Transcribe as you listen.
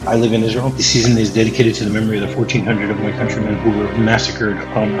I live in Israel. The season is dedicated to the memory of the 1,400 of my countrymen who were massacred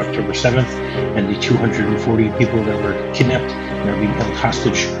on October 7th and the 240 people that were kidnapped and are being held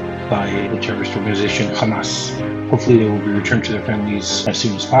hostage by the terrorist organization Hamas. Hopefully they will be returned to their families as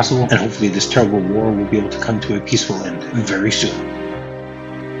soon as possible, and hopefully this terrible war will be able to come to a peaceful end very soon.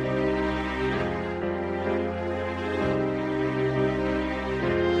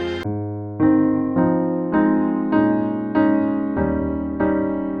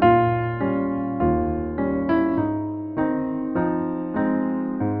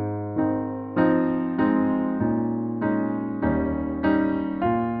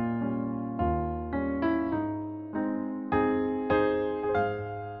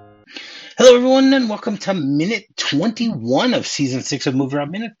 Hello, everyone, and welcome to minute 21 of season 6 of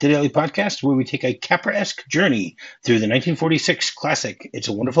MovieRob Minute, the daily podcast where we take a Capra-esque journey through the 1946 classic It's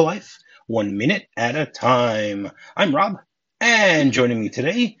a Wonderful Life, 1 minute at a time. I'm Rob, and joining me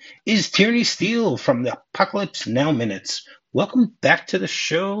today is Tierney Steele from the Apocalypse Now Minutes. Welcome back to the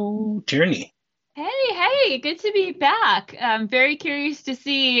show, Tierney. Hey, good to be back. I'm very curious to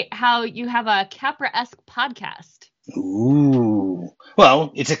see how you have a Capra-esque podcast. Ooh.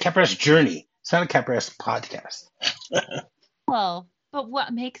 Well, it's a Capra-esque journey. It's not a Capra-esque podcast. Well, but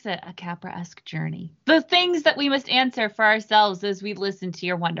what makes it a Capra-esque journey? The things that we must answer for ourselves as we listen to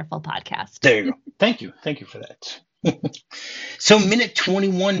your wonderful podcast. There you go. Thank you. Thank you for that. So minute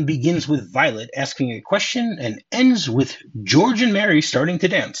 21 begins with Violet asking a question and ends with George and Mary starting to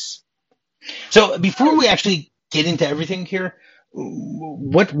dance. So before we actually get into everything here,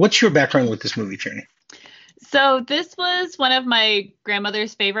 what's your background with this movie, Tierney? So this was one of my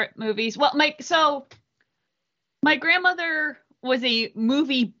grandmother's favorite movies. Well, my grandmother was a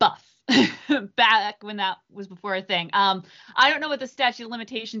movie buff back when that was before a thing. I don't know what the statute of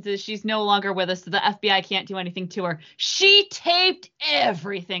limitations is. She's no longer with us, so the FBI can't do anything to her. She taped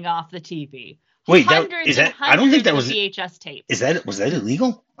everything off the TV. Wait, hundreds I don't think that was VHS tapes. Was that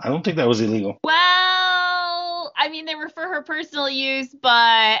illegal? I don't think that was illegal. Well, I mean, they were for her personal use,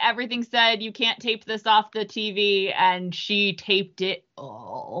 but everything said you can't tape this off the TV, and she taped it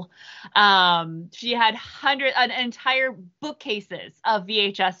all. She had entire bookcases of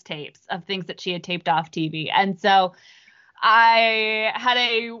VHS tapes of things that she had taped off TV, and so I had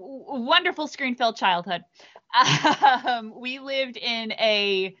a wonderful screen-filled childhood. We lived in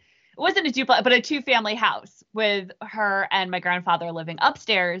it wasn't a duplex, but a 2-family house with her and my grandfather living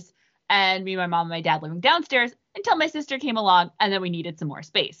upstairs and me, my mom, and my dad living downstairs until my sister came along, and then we needed some more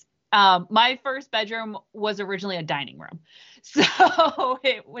space. My first bedroom was originally a dining room, so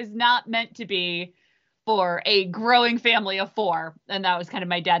it was not meant to be for a growing family of 4, and that was kind of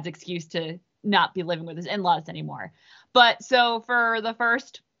my dad's excuse to not be living with his in-laws anymore. But so for the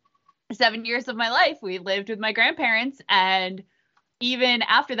first 7 years of my life, we lived with my grandparents, and even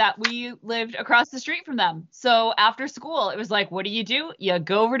after that, we lived across the street from them. So after school, it was like, what do? You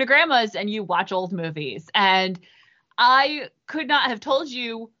go over to grandma's and you watch old movies. And I could not have told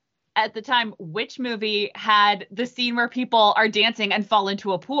you at the time which movie had the scene where people are dancing and fall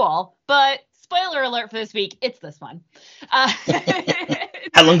into a pool. But spoiler alert for this week, it's this one.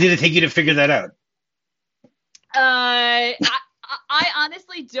 How long did it take you to figure that out? I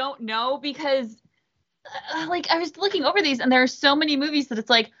honestly don't know, because I was looking over these and there are so many movies that it's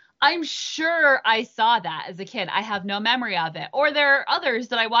like, I'm sure I saw that as a kid. I have no memory of it. Or there are others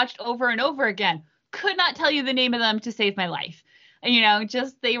that I watched over and over again. Could not tell you the name of them to save my life.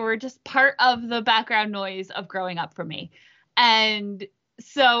 They were just part of the background noise of growing up for me. And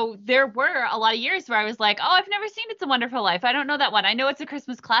so there were a lot of years where I was like, oh, I've never seen It's a Wonderful Life. I don't know that one. I know it's a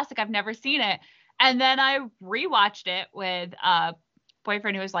Christmas classic. I've never seen it. And then I rewatched it with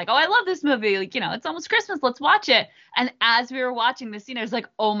boyfriend who was like, oh, I love this movie. It's almost Christmas. Let's watch it. And as we were watching this scene, I was like,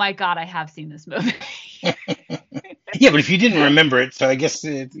 oh my God, I have seen this movie. Yeah, but if you didn't remember it, so I guess,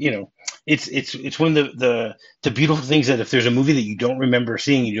 it's one of the beautiful things that if there's a movie that you don't remember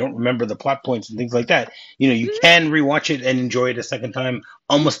seeing, you don't remember the plot points and things like that, you can rewatch it and enjoy it a second time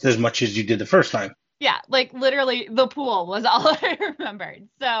almost as much as you did the first time. Yeah, literally the pool was all I remembered.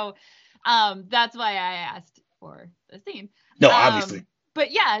 So that's why I asked for the scene. No, obviously.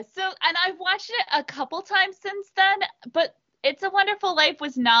 But yeah, and I've watched it a couple times since then, but It's a Wonderful Life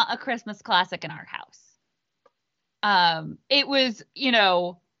was not a Christmas classic in our house. It was,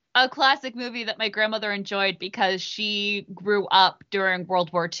 a classic movie that my grandmother enjoyed because she grew up during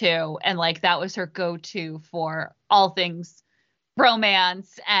World War II, and that was her go-to for all things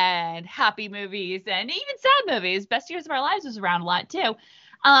romance and happy movies and even sad movies. Best Years of Our Lives was around a lot too.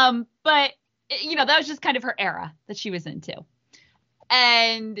 But that was just kind of her era that she was into.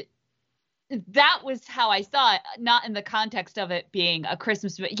 And that was how I saw it, not in the context of it being a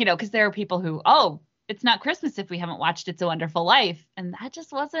Christmas, because there are people who, oh, it's not Christmas if we haven't watched It's a Wonderful Life. And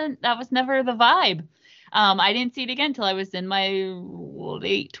that was never the vibe. I didn't see it again until I was in my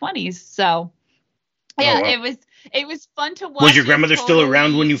late 20s. So yeah, Oh, wow. it was fun to watch. Was your grandmother still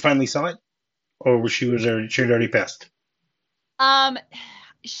around when you finally saw it? Or she had already passed?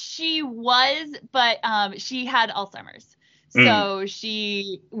 She was, but she had Alzheimer's. So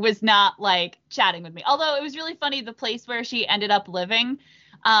she was not like chatting with me. Although it was really funny, the place where she ended up living,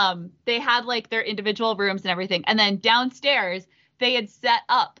 they had like their individual rooms and everything. And then downstairs, they had set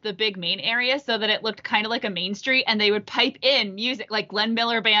up the big main area so that it looked kind of like a main street, and they would pipe in music, like Glenn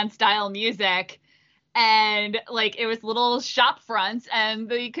Miller Band style music. And like it was little shop fronts, and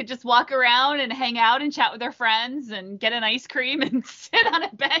they could just walk around and hang out and chat with their friends and get an ice cream and sit on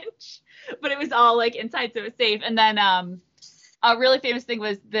a bench. But it was all like inside, so it was safe. And then a really famous thing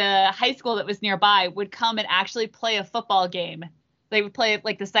was the high school that was nearby would come and actually play a football game. They would play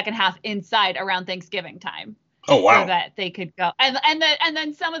like the second half inside around Thanksgiving time. Oh, wow. So that they could go. And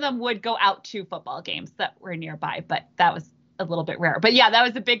then some of them would go out to football games that were nearby, but that was a little bit rare. But yeah, that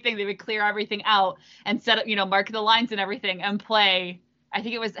was the big thing. They would clear everything out and set up, mark the lines and everything and play. I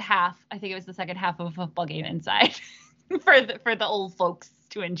think it was the second half of a football game inside for the old folks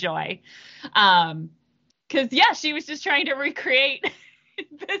to enjoy. Cause yeah, she was just trying to recreate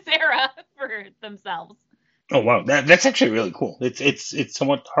this era for themselves. Oh, wow. That's actually really cool. It's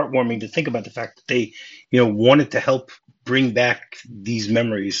somewhat heartwarming to think about the fact that they, wanted to help bring back these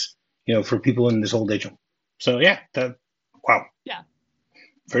memories, for people in this old age home. So yeah, wow. Yeah.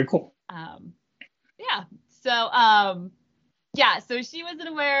 Very cool. Yeah. So, so she wasn't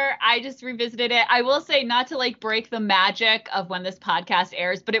aware. I just revisited it. I will say, not to like break the magic of when this podcast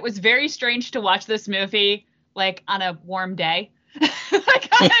airs, but it was very strange to watch this movie like on a warm day,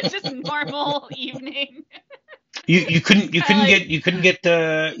 like on a just normal evening. You couldn't get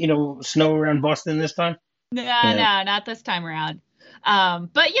snow around Boston this time? No, not this time around.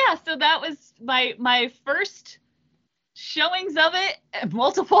 But yeah, so that was my first showings of it,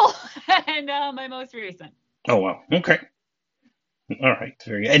 multiple, and my most recent. Oh, wow. Okay. All right.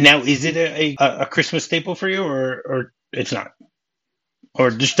 Very good. And now, is it a Christmas staple for you, or it's not?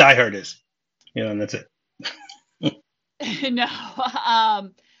 Or just Die Hard is? And that's it. No.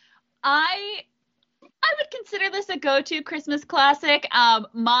 I would consider this a go-to Christmas classic.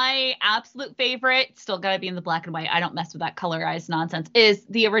 My absolute favorite, still gotta be in the black and white, I don't mess with that colorized nonsense, is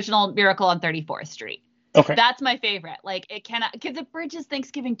the original Miracle on 34th Street. Okay. That's my favorite. Like, it cannot, because it bridges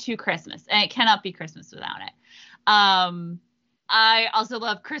Thanksgiving to Christmas, and it cannot be Christmas without it. I also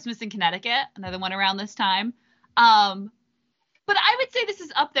love Christmas in Connecticut, another one around this time. But I would say this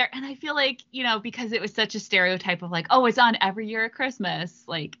is up there, and I feel like, because it was such a stereotype of like, oh, it's on every year at Christmas,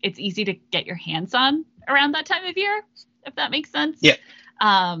 like, it's easy to get your hands on around that time of year, if that makes sense. Yeah.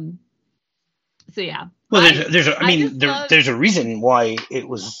 So yeah. Well, there's a reason why it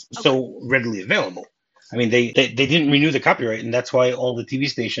was so readily available. I mean, they didn't renew the copyright, and that's why all the TV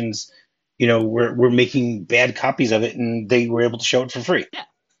stations, were making bad copies of it, and they were able to show it for free.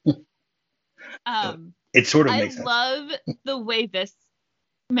 Yeah. It sort of makes sense. I love the way this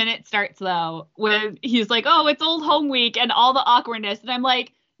minute starts, though, when he's like, oh, it's old home week and all the awkwardness. And I'm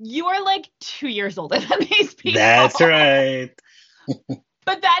like, you are like 2 years older than these people. That's right.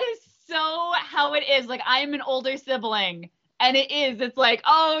 But that is so how it is. Like, I'm an older sibling. And it is. It's like,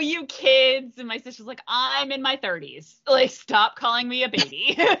 oh, you kids. And my sister's like, I'm in my 30s. Like, stop calling me a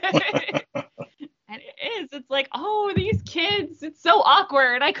baby. And it is. It's like, oh, these kids. It's so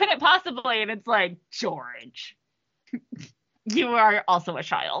awkward. I couldn't possibly. And it's like, George, you are also a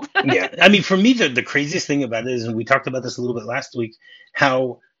child. Yeah. I mean, for me, the craziest thing about it is, and we talked about this a little bit last week,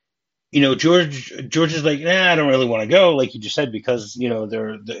 how, George is like, I don't really want to go, like you just said, because,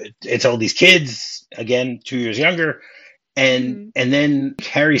 it's all these kids, again, 2 years younger. And then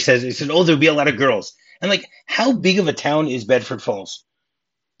Harry says, oh, there'll be a lot of girls. And like, how big of a town is Bedford Falls?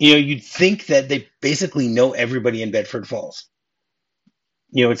 You'd think that they basically know everybody in Bedford Falls.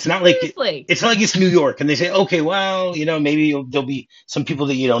 It's not like it's New York, and they say, okay, well, maybe there'll be some people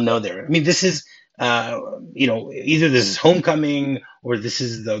that you don't know there. I mean, this is, either this is homecoming or this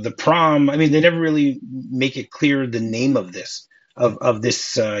is the prom. I mean, they never really make it clear the name of this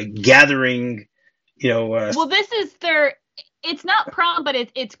gathering. Well, this is it's not prom, but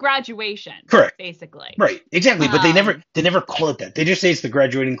it's graduation. Correct. Basically. Right. Exactly. But they never call it that. They just say it's the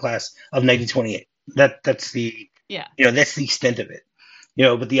graduating class of 1928. That's the that's the extent of it.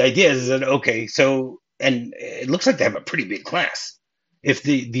 But the idea is that, okay, so, and it looks like they have a pretty big class. If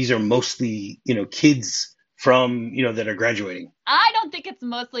these are mostly, kids from, that are graduating? I don't think it's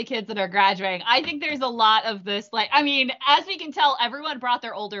mostly kids that are graduating. I think there's a lot of this, as we can tell, everyone brought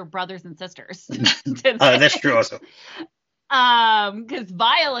their older brothers and sisters. That's true also. Because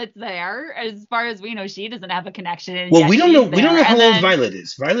Violet's there. As far as we know, she doesn't have a connection. Well, we don't know. We don't know how old Violet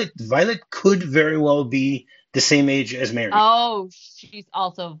is. Violet could very well be the same age as Mary. Oh, she's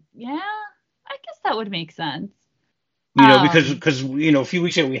also, yeah. I guess that would make sense. Because a few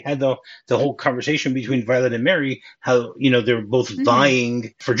weeks ago we had the whole conversation between Violet and Mary, how they're both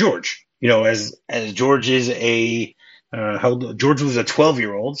vying for George. As George is George was a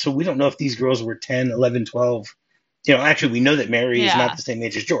 12-year-old, so we don't know if these girls were 10, 11, 12. Actually, we know that Mary is not the same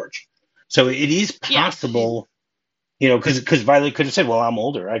age as George, so it is possible. Because Violet could have said, "Well, I'm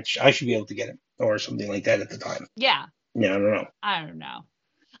older. I should be able to get him," or something like that at the time. Yeah. Yeah, I don't know.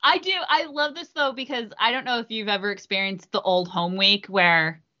 I do. I love this though, because I don't know if you've ever experienced the old home week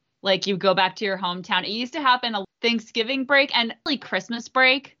where you go back to your hometown. It used to happen a Thanksgiving break and Christmas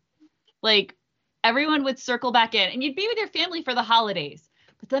break. Everyone would circle back in and you'd be with your family for the holidays.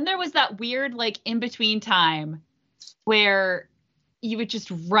 But then there was that weird in between time where you would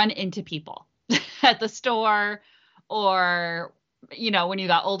just run into people at the store or, when you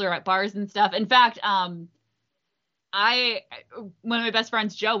got older at bars and stuff. In fact, one of my best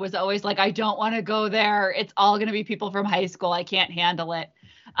friends, Joe, was always like, I don't want to go there. It's all going to be people from high school. I can't handle it.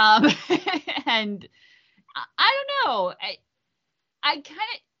 And I don't know.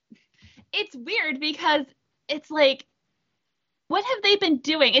 It's weird because it's what have they been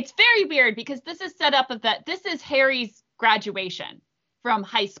doing? It's very weird because this is set up this is Harry's graduation from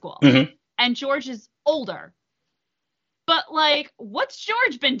high school and George is older. But what's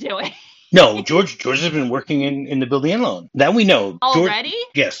George been doing? No, George has been working in the building and loan. That we know. Already?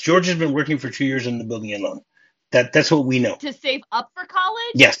 Yes, George has been working for 2 years in the building and loan. That's what we know. To save up for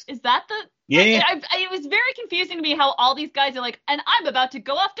college? Yes. Is that the... Yeah. It was very confusing to me how all these guys are and I'm about to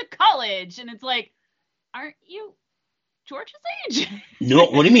go off to college. And it's aren't you George's age? No,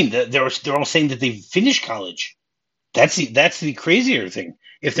 what do you mean? They're all saying that they've finished college. That's the crazier thing.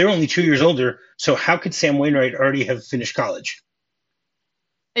 If they're only 2 years older, so how could Sam Wainwright already have finished college?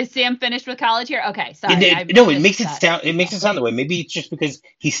 Is Sam finished with college here? Okay, sorry. It makes it sound that way. Maybe it's just because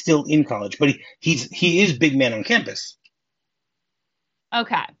he's still in college, but he is big man on campus.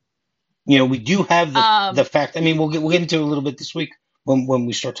 Okay. We do have the fact. I mean, we'll get into it a little bit this week when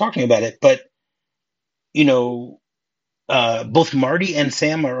we start talking about it. But both Marty and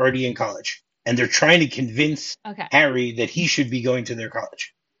Sam are already in college, and they're trying to convince Harry that he should be going to their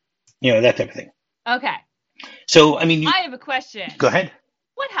college. That type of thing. Okay. So I mean, I have a question. Go ahead.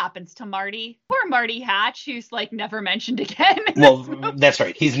 What happens to Marty? Poor Marty Hatch, who's never mentioned again. Well, that's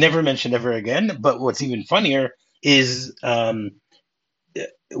right. He's never mentioned ever again. But what's even funnier is,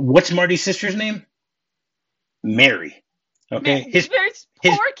 what's Marty's sister's name? Mary. Okay. His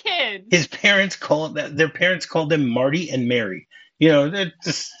poor kids. His parents their parents called them Marty and Mary. They're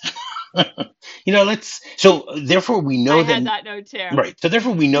just, so therefore we know I had that note too. Right. So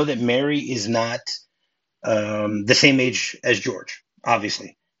therefore we know that Mary is not, the same age as George.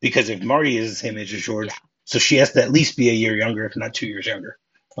 Obviously, because if Marty is the same age as George, so she has to at least be a year younger, if not 2 years younger,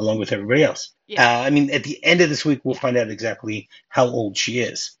 along with everybody else. Yeah. I mean, at the end of this week, we'll find out exactly how old she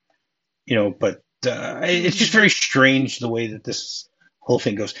is. But it's just very strange the way that this whole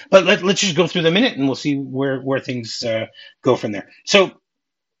thing goes. But let's just go through the minute, and we'll see where things go from there. So,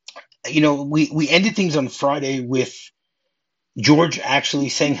 we ended things on Friday with George actually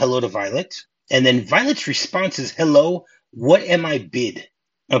saying hello to Violet, and then Violet's response is, "Hello. What am I bid?"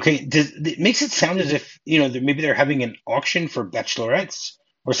 Okay, it makes it sound as if, maybe they're having an auction for bachelorettes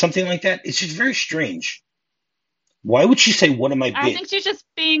or something like that. It's just very strange. Why would she say, "What am I bid?" I think she's just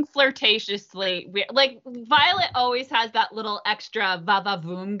being flirtatiously weird. Violet always has that little extra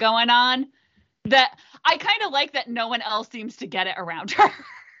va-va-voom going on that I kind of like that no one else seems to get it around her.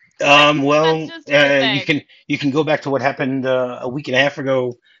 You can go back to what happened a week and a half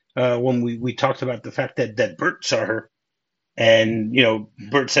ago when we talked about the fact that Bert saw her. And,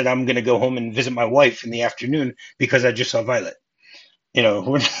 Bert said, "I'm going to go home and visit my wife in the afternoon because I just saw Violet." We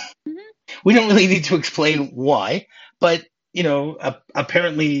don't really need to explain why, but,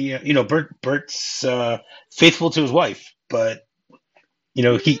 apparently, Bert's faithful to his wife, but,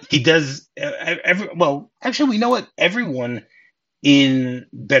 he does, actually, we know what everyone in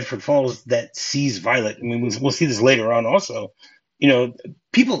Bedford Falls that sees Violet. I mean, we'll see this later on also,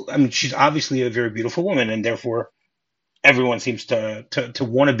 people, I mean, she's obviously a very beautiful woman, and therefore everyone seems to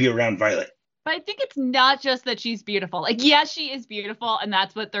want to be around Violet. But I think it's not just that she's beautiful. Yes, she is beautiful, and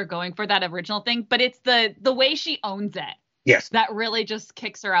that's what they're going for, that original thing. But it's the way she owns it. Yes. that really just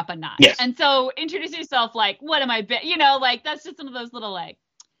kicks her up a notch. Yes. And so introduce yourself like, what am I, like that's just some of those little like,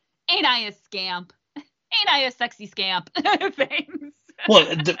 ain't I a scamp? Ain't I a sexy scamp things? Well,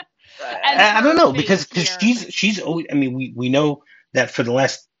 And I don't her know face because here. she's always. I mean, we know that for the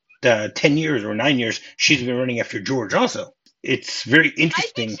last 10 years or 9 years, she's been running after George. Also, it's very I think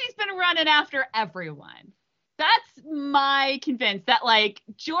interesting. she's been running after everyone. That's my convince that like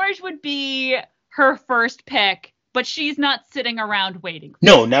George would be her first pick, but she's not sitting around waiting.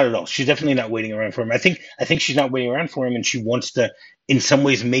 No, not at all. She's definitely not waiting around for him. I think she's not waiting around for him, and she wants to, in some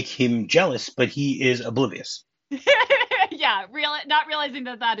ways, make him jealous, but he is oblivious. Yeah, not realizing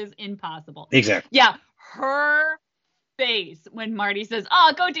that that is impossible. Exactly. Yeah, her face when Marty says,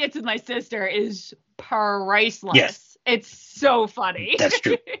 "Oh, go dance with my sister," is priceless. Yes. It's so funny. That's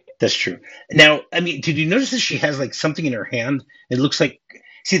true. That's true. Now, I mean, did you notice that she has like something in her hand? It looks like.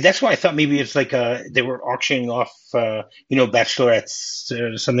 See, that's why I thought maybe it's like they were auctioning off, bachelorettes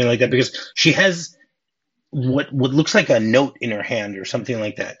or something like that, because she has what looks like a note in her hand or something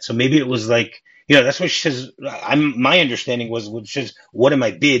like that. So maybe it was like, that's what she says. My understanding was, which is, what am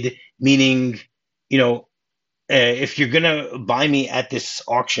I bid? Meaning, if you're gonna buy me at this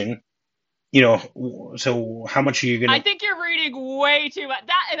auction, so how much are you I gonna? think you're reading way too much.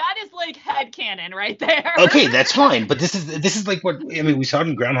 That is like headcanon right there. Okay, that's fine. But this is like what I mean. We saw it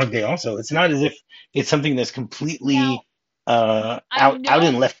in Groundhog Day. Also, it's not as if it's something that's Now, completely I out in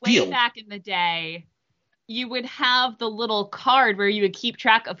know left way field. back in the day, you would have the little card where you would keep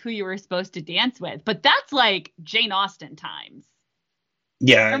track of who you were supposed to dance with. But that's like Jane Austen times. Or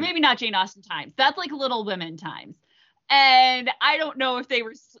Yeah, maybe not Jane Austen times. That's like Little Women times. And I don't know if they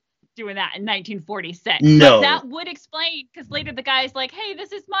were doing that in 1946. But no, that would explain, because later the guy's like, hey,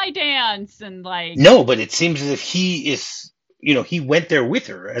 this is my dance. And like, no. But it seems as if he is, he went there with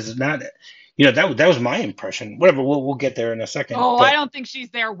her as not, that was my impression. Whatever, we'll get there in a second. oh, I But don't think she's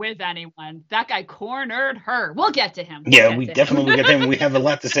there with anyone. That guy cornered her. We'll get to him. We'll yeah, get we to him. definitely will get there. And we have a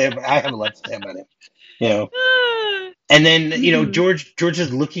lot to say. I have a lot to say about it. You know. And then, Mhm. George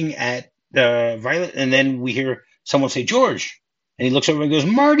is looking at Violet, and then we hear someone say, George. And he looks over and goes,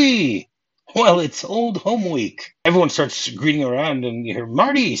 Marty. Well, it's old home week. Everyone starts greeting around, and you hear,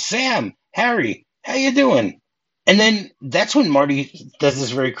 Marty, Sam, Harry, how you doing? And then that's when Marty does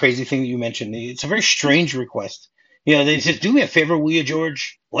this very crazy thing that you mentioned. It's a very strange request. They says, do me a favor, will you,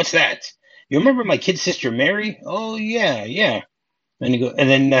 George? What's that? You remember my kid sister, Mary? Oh, yeah, yeah. And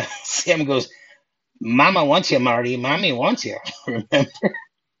then Sam goes, Mama wants you, Marty. Mommy wants you. Remember?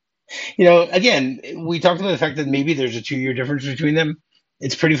 Again, we talked about the fact that maybe there's a 2-year difference between them.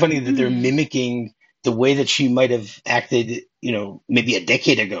 It's pretty funny that they're Mhm. mimicking the way that she might have acted, maybe a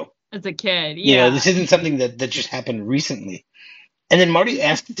decade ago. As a kid, yeah. This isn't something that just happened recently. And then Marty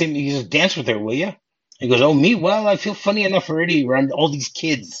asks him, he goes, dance with her, will you? He goes, oh, me? Well, I feel funny enough already around all these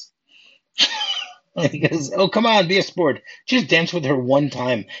kids. And he goes, oh, come on, be a sport. Just dance with her one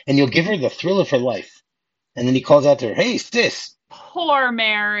time, and you'll give her the thrill of her life. And then he calls out to her, hey, sis. Poor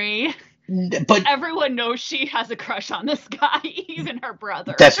Mary. But Everyone knows she has a crush on this guy, even her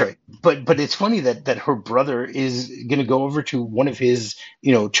brother. that's right. But it's funny that her brother is going to go over to one of his,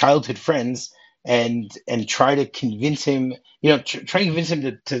 childhood friends and try to convince him, try to convince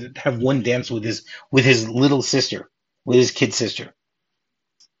him to have one dance with his little sister, with his kid sister.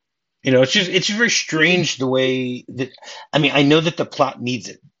 It's just very strange the way that, I mean, I know that the plot needs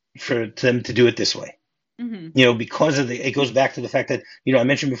it for them to do it this way. Hmm. Because it goes back to the fact that, I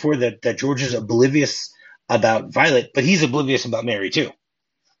mentioned before that George is oblivious about Violet, but he's oblivious about Mary too.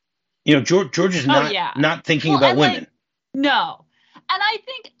 George is Oh not yeah. not thinking Well, about and women. like no. And I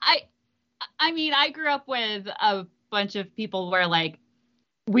think I mean, I grew up with a bunch of people where like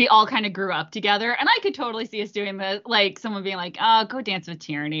we all kind of grew up together, and I could totally see us doing this, like someone being like, "Oh, go dance with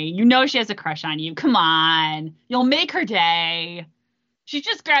Tierney. You know she has a crush on you. Come on. You'll make her day. She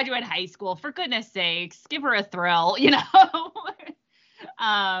just graduated high school. For goodness sakes, give her a thrill, you know?"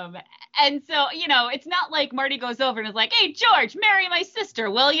 Um, and so, it's not like Marty goes over and is like, "Hey, George, marry my sister,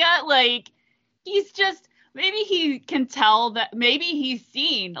 will ya?" Like, he's just, maybe he can tell that, maybe he's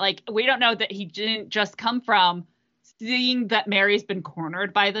seen, like, we don't know that he didn't just come from seeing that Mary's been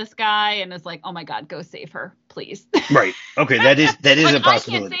cornered by this guy and is like, oh my God, go save her, please. Right. Okay. That is Like, a I can't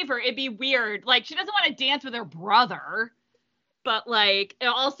possibility. save her. It'd be weird. Like, she doesn't want to dance with her brother, but like,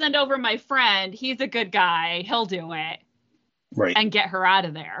 I'll send over my friend. He's a good guy. He'll do it Right. and get her out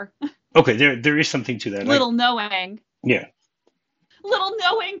of there. Okay. There is something to that. Little knowing Yeah.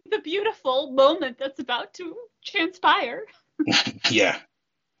 the beautiful moment that's about to transpire. Yeah.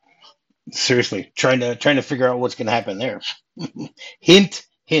 Seriously, trying to figure out what's going to happen there. Hint,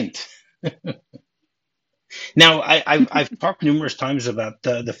 hint. Now, I've talked numerous times about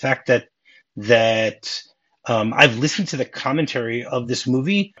the fact that I've listened to the commentary of this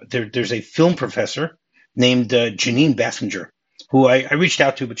movie. There's a film professor named Janine Bassinger, who I reached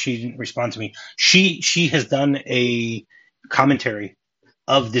out to, but she didn't respond to me. She has done a commentary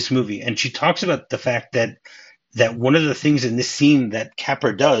of this movie, and she talks about the fact that one of the things in this scene that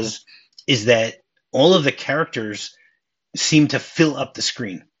Capra does is that all of the characters seem to fill up the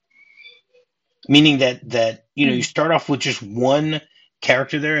screen, meaning that you start off with just one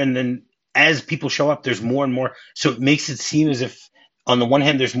character there, and then as people show up, there's more and more. So it makes it seem as if, on the one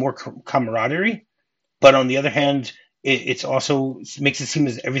hand, there's more camaraderie, but on the other hand, it's also makes it seem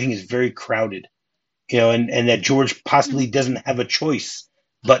as everything is very crowded, and that George possibly doesn't have a choice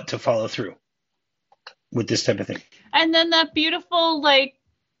but to follow through with this type of thing. And then that beautiful, like,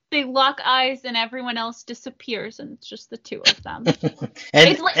 they lock eyes and everyone else disappears, and it's just the two of them.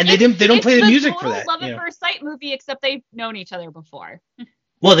 and they don't play the music for that. It's Love at First Sight movie, except they've known each other before.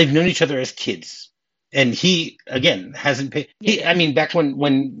 Well, they've known each other as kids, and he again hasn't paid. I mean, back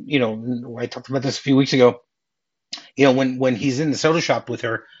when I talked about this a few weeks ago. When he's in the soda shop with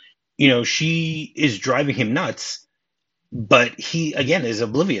her, she is driving him nuts. But he, again, is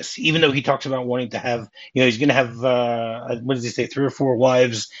oblivious, even though he talks about wanting to have, he's going to have, what does he say, 3 or 4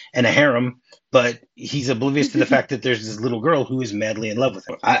 wives and a harem, but he's oblivious to the fact that there's this little girl who is madly in love with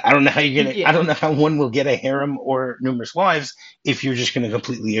him. I don't know how you're going to, I don't know how one will get a harem or numerous wives if you're just going to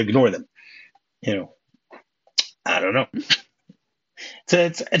completely ignore them. I don't know. So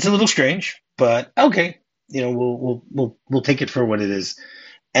it's a little strange, but okay. We'll take it for what it is.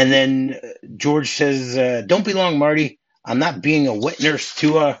 And then George says, "Don't be long, Marty. I'm not being a wet nurse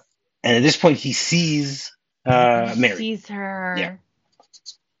to and at this point he sees Mary. Sees her. Yeah.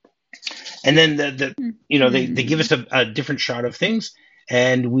 And then they give us a different shot of things,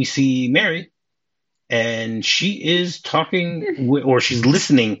 and we see Mary, and she is talking or she's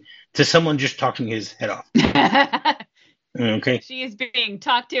listening to someone just talking his head off. Okay. She is being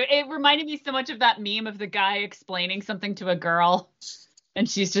talked to. It reminded me so much of that meme of the guy explaining something to a girl, and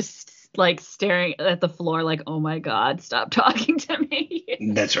she's just like staring at the floor like, oh my God, stop talking to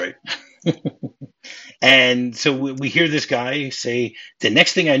me. That's right. And so we hear this guy say, the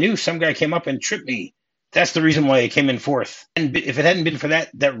next thing I knew, some guy came up and tripped me. That's the reason why I came in fourth. And if it hadn't been for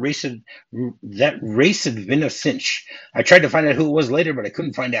that race had been a cinch. I tried to find out who it was later, but I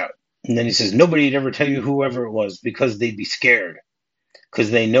couldn't find out. And then he says, nobody'd ever tell you whoever it was because they'd be scared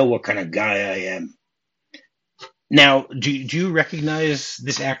because they know what kind of guy I am. Now, do you recognize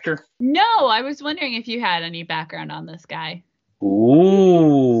this actor? No, I was wondering if you had any background on this guy.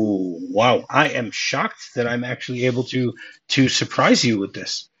 Ooh, wow. I am shocked that I'm actually able to surprise you with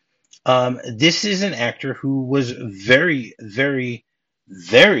this. This is an actor who was very, very,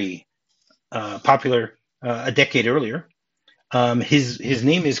 very popular a decade earlier. His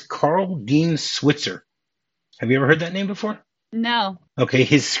name is Carl Dean Switzer. Have you ever heard that name before? No. Okay,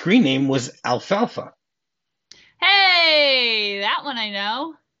 his screen name was Alfalfa. Hey, that one I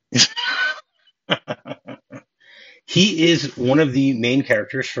know. He is one of the main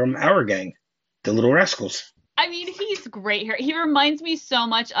characters from Our Gang, the Little Rascals. I mean, he's great here. He reminds me so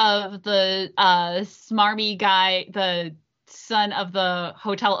much of the smarmy guy, the son of the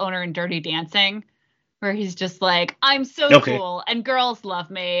hotel owner in Dirty Dancing, where he's just like, I'm so cool, and girls love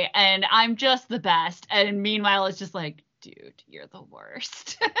me, and I'm just the best. And meanwhile, it's just like, dude, you're the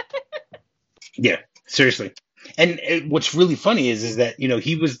worst. Yeah, seriously. And what's really funny is that,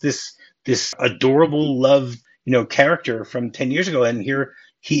 he was this adorable, loved, character from 10 years ago. And here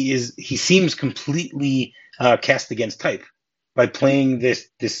he seems completely cast against type by playing this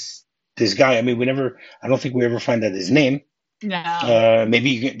guy. I mean, I don't think we ever find out his name. No.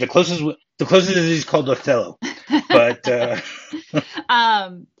 Maybe the closest is he's called Othello. But, yeah,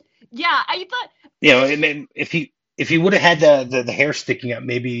 I thought, if he would have had the hair sticking up,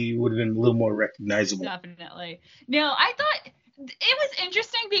 maybe he would have been a little more recognizable. Definitely. No, I thought it was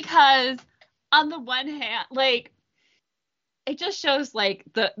interesting because on the one hand, like, it just shows like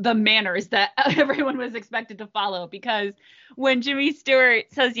the manners that everyone was expected to follow, because when Jimmy Stewart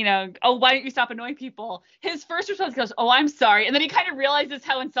says, oh, why don't you stop annoying people? His first response goes, oh, I'm sorry. And then he kind of realizes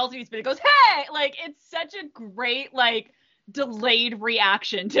how insulting he's been. He goes, hey, like, it's such a great, like, delayed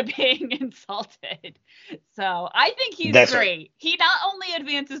reaction to being insulted. So I think he's That's great. Right. He not only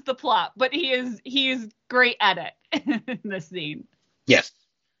advances the plot, but he is great at it in this scene. Yes.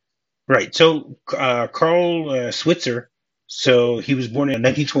 Right. So Carl Switzer, so he was born in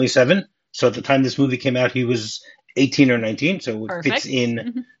 1927. So at the time this movie came out, he was 18 or 19. So it Perfect. fits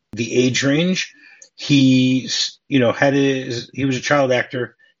in the age range. He, he was a child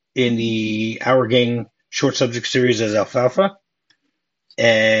actor in the Our Gang short subject series as Alfalfa,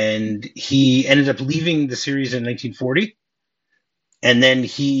 and he ended up leaving the series in 1940, and then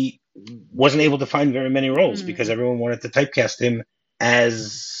he wasn't able to find very many roles because everyone wanted to typecast him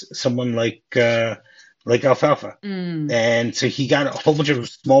as someone like Alfalfa. And so he got a whole bunch of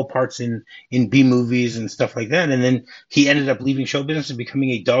small parts in B movies and stuff like that. And then he ended up leaving show business and becoming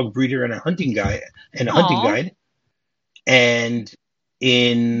a dog breeder and a hunting guide. And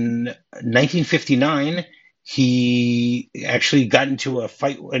in 1959, he actually got into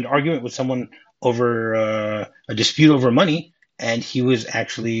an argument with someone over a dispute over money, and he was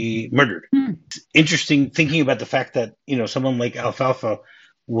actually murdered. It's interesting thinking about the fact that, someone like Alfalfa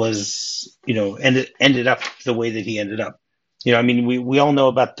was, ended up the way that he ended up. We all know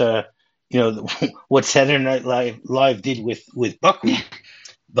about what Saturday Night Live did with Buckwheat,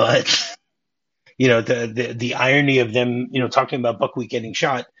 but the irony of them, talking about Buckwheat getting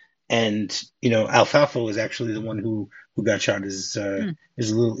shot, and Alfalfa was actually the one who got shot is a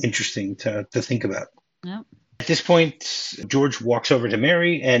little interesting to think about. Yep. At this point, George walks over to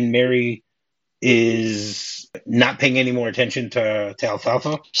Mary, and Mary is not paying any more attention to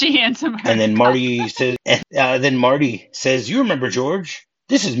Alfalfa. She hands him her. And then Marty says, "You remember George?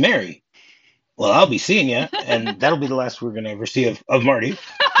 This is Mary." "Well, I'll be seeing you," and that'll be the last we're going to ever see of Marty.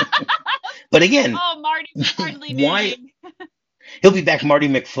 But again, Marty's hardly why? He'll be back, Marty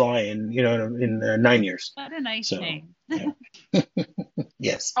McFly, in 9 years. What a nice name. Yeah.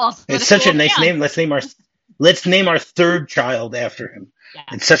 Yes, Also, it's such a nice name. Let's name our third child after him. Yeah.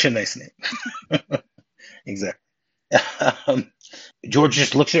 It's such a nice name. Exactly. George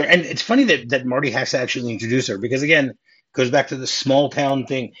just looks at her, and it's funny that Marty has to actually introduce her because, again, goes back to the small town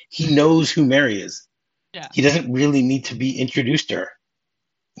thing. He knows who Mary is. Yeah. He doesn't really need to be introduced to her.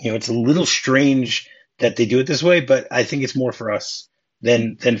 It's a little strange that they do it this way, but I think it's more for us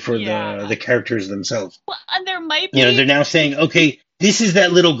than for the characters themselves. Well, and there might be... they're now saying, okay, this is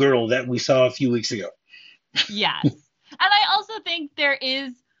that little girl that we saw a few weeks ago. Yes. And I also think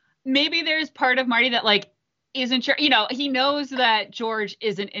there's part of Marty that, isn't sure. He knows that George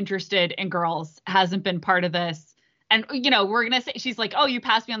isn't interested in girls, hasn't been part of this. And, we're going to say, she's like, "Oh, you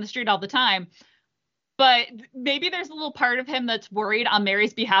pass me on the street all the time." But maybe there's a little part of him that's worried on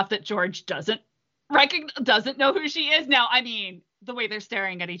Mary's behalf that George doesn't know who she is. Now, the way they're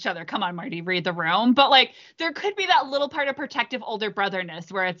staring at each other, come on, Marty, read the room. But there could be that little part of protective older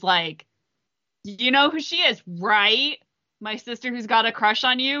brotherness where it's like, you know who she is, right? My sister who's got a crush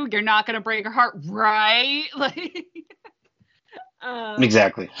on you, you're not going to break her heart, right?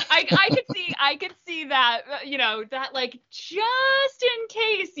 Exactly. I could see that, that just in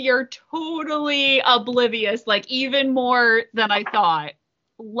case you're totally oblivious, even more than I thought,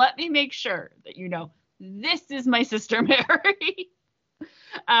 let me make sure that, this is my sister Mary.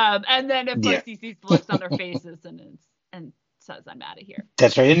 And then of course he sees the looks on their faces and says, "I'm out of here."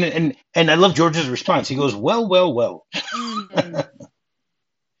 That's right. And I love George's response. He goes, "Well, well, well."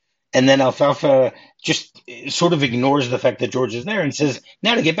 And then Alfalfa just sort of ignores the fact that George is there and says,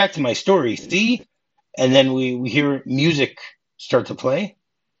 "Now to get back to my story, see?" And then we hear music start to play.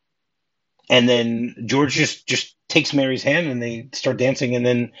 And then George just takes Mary's hand and they start dancing. And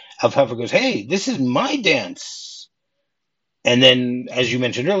then Alfalfa goes, "Hey, this is my dance." And then, as you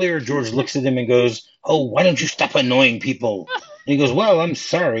mentioned earlier, George looks at him and goes, "Oh, why don't you stop annoying people?" And he goes, "Well, I'm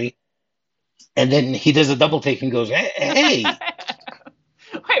sorry." And then he does a double take and goes, "Hey."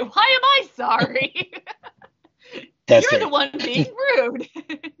 Wait, why am I sorry? That's You're right. the one being rude.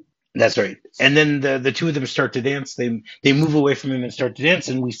 That's right. And then the two of them start to dance. They move away from him and start to dance,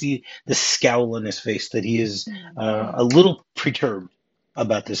 and we see the scowl on his face that he is a little perturbed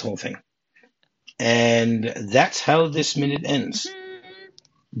about this whole thing. And that's how this minute ends.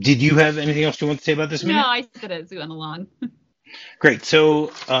 Did you have anything else you want to say about this minute? No, I said it as we went along. Great.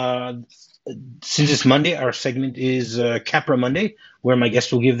 So since it's Monday, our segment is Capra Monday, where my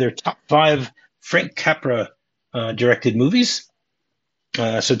guests will give their top 5 Frank Capra directed movies.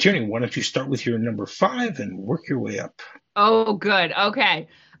 So Tierney, why don't you start with your number 5 and work your way up? Oh, good. Okay.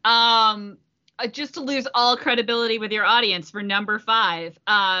 Just to lose all credibility with your audience for number 5,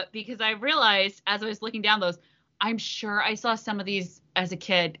 because I realized as I was looking down those, I'm sure I saw some of these as a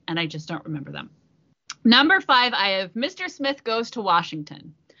kid and I just don't remember them. Number 5, I have Mr. Smith Goes to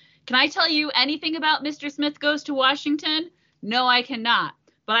Washington. Can I tell you anything about Mr. Smith Goes to Washington? No, I cannot.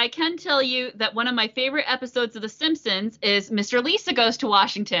 But I can tell you that one of my favorite episodes of The Simpsons is Mr. Lisa Goes to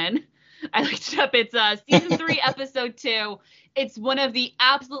Washington. I looked it up. It's season 3, episode 2. It's one of the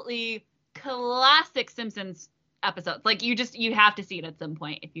absolutely classic Simpsons episodes. You have to see it at some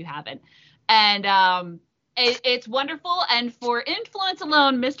point if you haven't. And It's wonderful, and for influence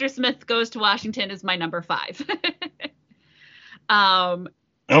alone, Mr. Smith Goes to Washington is my number 5.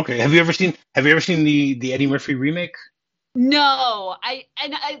 Okay. Have you ever seen the Eddie Murphy remake? No, I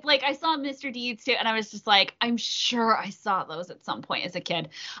saw Mr. Deeds too, and I was just like, I'm sure I saw those at some point as a kid.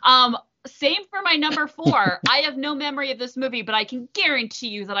 Same for my number 4. I have no memory of this movie, but I can guarantee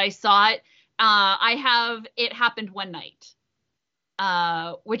you that I saw it. I have It Happened One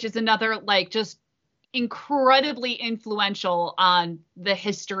Night, which is another like just incredibly influential on the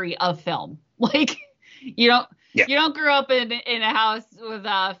history of film. Like you don't Yeah. you don't grow up in a house with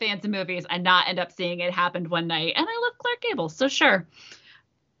fans of movies and not end up seeing It Happened One Night. And I love Clark Gable, so sure.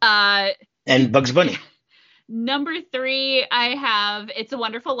 And Bugs Bunny. Number 3, I have It's a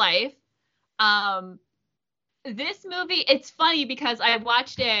Wonderful Life. This movie, it's funny because I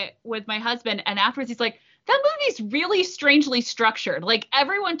watched it with my husband, and afterwards he's like, that movie's really strangely structured. Like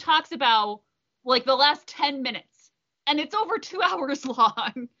everyone talks about like the last 10 minutes, and it's over 2 hours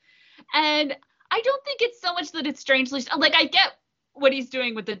long. And I don't think it's so much that it's strangely, like I get what he's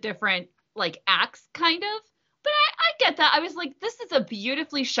doing with the different like acts kind of, but I get that. I was like, this is a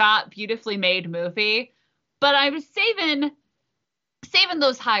beautifully shot, beautifully made movie, but I was saving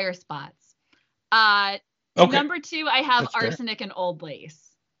those higher spots. Okay. Number 2, I have That's fair. Arsenic and Old Lace.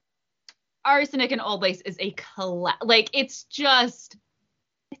 Arsenic and Old Lace is it's just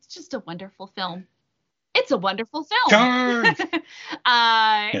a wonderful film. It's a wonderful film. Charge!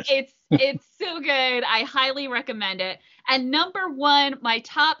 Yes. It's so good. I highly recommend it. And number 1, my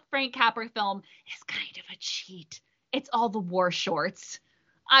top Frank Capra film is kind of a cheat. It's all the war shorts.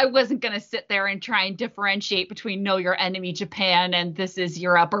 I wasn't going to sit there and try and differentiate between Know Your Enemy Japan and This Is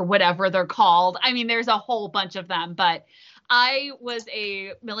Europe or whatever they're called. I mean, there's a whole bunch of them, but I was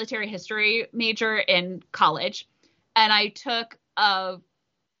a military history major in college, and I took a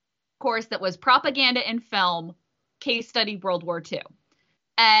course that was propaganda in film, case study World War II.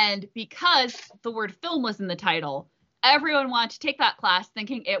 And because the word film was in the title, everyone wanted to take that class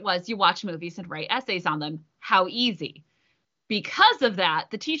thinking it was you watch movies and write essays on them. How easy. Because of that,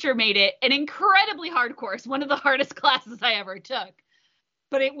 the teacher made it an incredibly hard course, one of the hardest classes I ever took.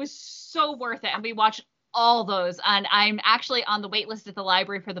 But it was so worth it. And we watched all those. And I'm actually on the wait list at the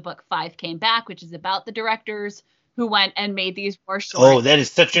library for the book Five Came Back, which is about the directors who went and made these war shorts. Oh, that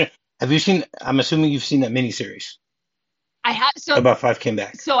is such a. Have you seen? I'm assuming you've seen that miniseries. I have. So about Five Came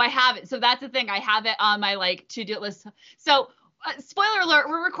Back. So I have it. So that's the thing. I have it on my like to-do list. So spoiler alert,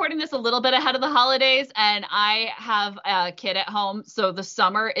 we're recording this a little bit ahead of the holidays, and I have a kid at home. So the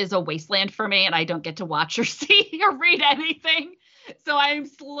summer is a wasteland for me, and I don't get to watch or see or read anything. So I'm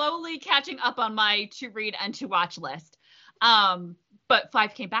slowly catching up on my to read and to watch list. But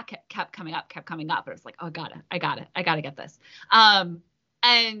Five Came Back kept coming up. But it was like, oh, I gotta get this. And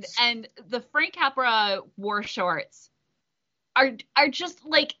the Frank Capra war shorts are just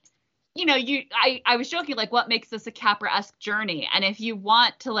like, you know, I was joking, like, what makes this a Capra-esque journey? And if you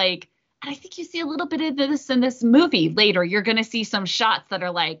want to, like, and I think you see a little bit of this in this movie later, you're going to see some shots that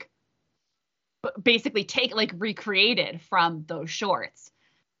are, like, basically recreated from those shorts.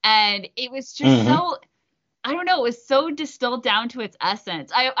 And it was just so, I don't know, it was so distilled down to its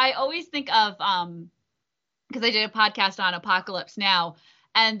essence. I always think of, because I did a podcast on Apocalypse Now,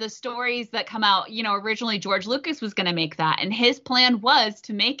 and the stories that come out, you know, originally George Lucas was going to make that. And his plan was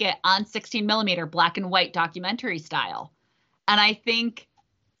to make it on 16 millimeter black and white documentary style. And I think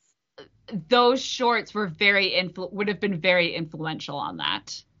those shorts were would have been very influential on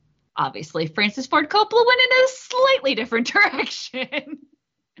that. Obviously, Francis Ford Coppola went in a slightly different direction.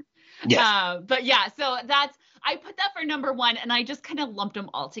 Yes. But yeah, so I put that for number 1, and I just kind of lumped them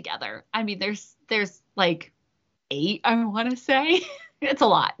all together. I mean, there's like 8, I want to say. It's a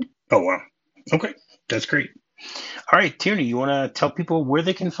lot. Oh, wow. Okay. That's great. All right, Tierney, you want to tell people where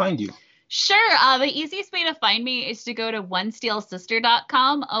they can find you? Sure. The easiest way to find me is to go to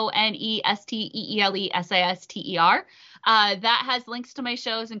onesteelsister.com, ONESTEELESISTER. That has links to my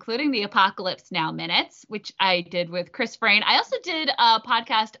shows, including the Apocalypse Now Minutes, which I did with Chris Frayne. I also did a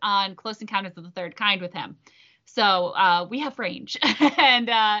podcast on Close Encounters of the Third Kind with him. So we have range. And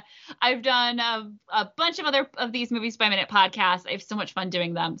I've done a bunch of other of these Movies by Minute podcasts. I have so much fun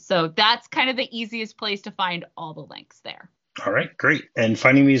doing them. So that's kind of the easiest place to find all the links there. All right, great. And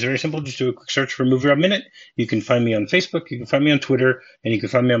finding me is very simple. Just do a quick search for MovieRob Minute. You can find me on Facebook. You can find me on Twitter. And you can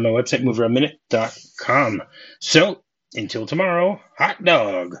find me on my website, MovieRobMinute.com. So until tomorrow, hot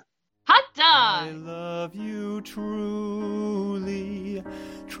dog. Hot dog. I love you truly,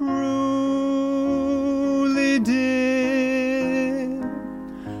 truly, dear.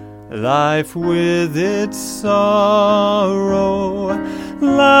 life with its sorrow,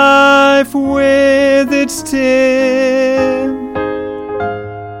 life with its tears.